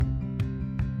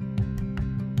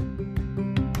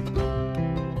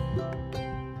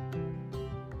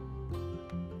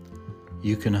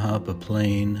You can hop a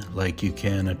plane like you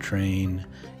can a train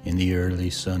in the early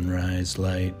sunrise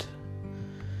light.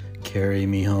 Carry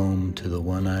me home to the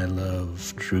one I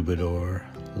love, troubadour,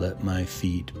 let my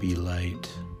feet be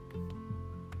light.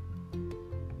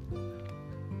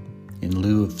 In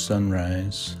lieu of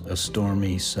sunrise, a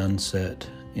stormy sunset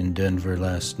in Denver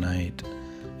last night,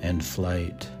 and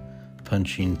flight,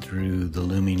 punching through the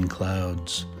looming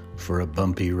clouds for a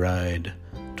bumpy ride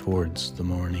towards the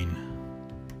morning.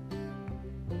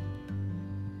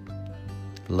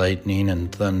 Lightning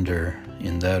and thunder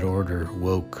in that order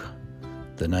woke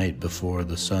the night before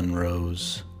the sun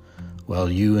rose,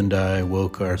 while you and I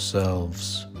woke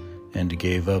ourselves and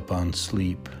gave up on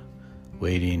sleep,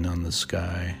 waiting on the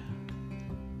sky.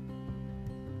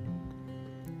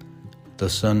 The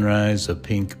sunrise, a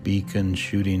pink beacon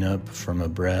shooting up from a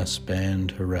brass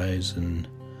band horizon,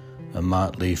 a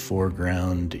motley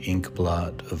foreground ink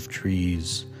blot of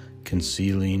trees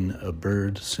concealing a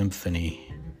bird symphony.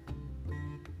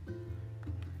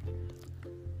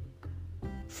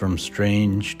 From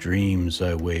strange dreams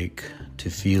I wake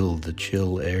to feel the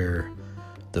chill air,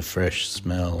 the fresh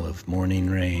smell of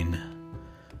morning rain,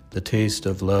 the taste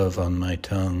of love on my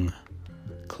tongue,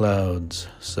 clouds,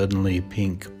 suddenly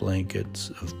pink blankets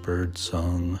of bird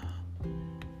song.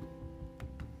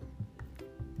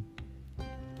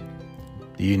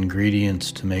 The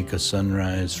ingredients to make a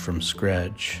sunrise from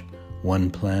scratch: one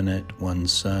planet, one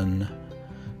sun,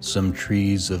 some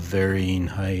trees of varying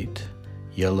height,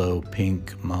 yellow,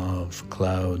 pink, mauve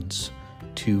clouds,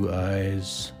 two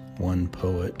eyes, one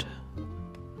poet.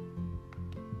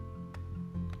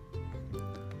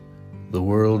 The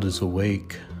world is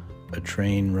awake. A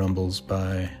train rumbles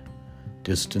by,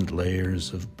 distant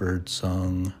layers of bird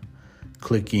song,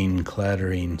 clicking,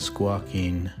 clattering,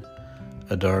 squawking,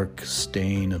 a dark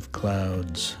stain of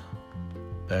clouds.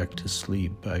 Back to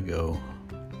sleep I go.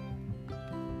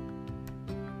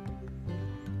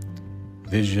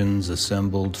 Visions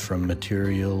assembled from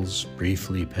materials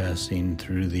briefly passing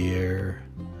through the air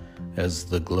as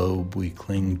the globe we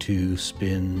cling to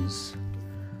spins,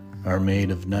 are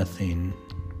made of nothing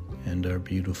and are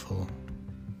beautiful.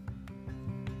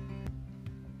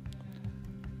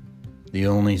 The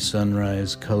only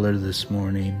sunrise color this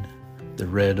morning, the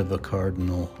red of a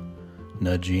cardinal,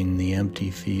 nudging the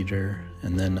empty feeder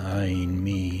and then eyeing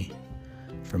me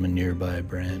from a nearby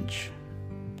branch.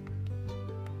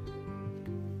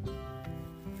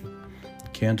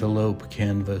 Cantaloupe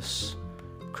canvas,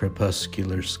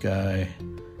 crepuscular sky,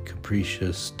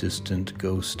 capricious distant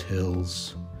ghost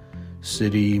hills,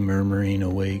 city murmuring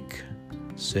awake,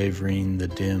 savoring the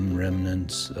dim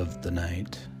remnants of the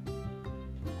night.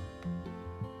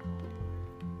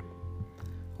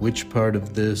 Which part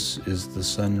of this is the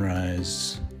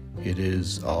sunrise? It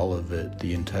is all of it,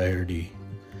 the entirety.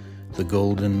 The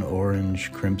golden,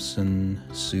 orange, crimson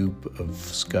soup of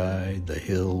sky, the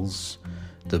hills,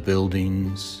 the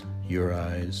buildings, your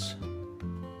eyes.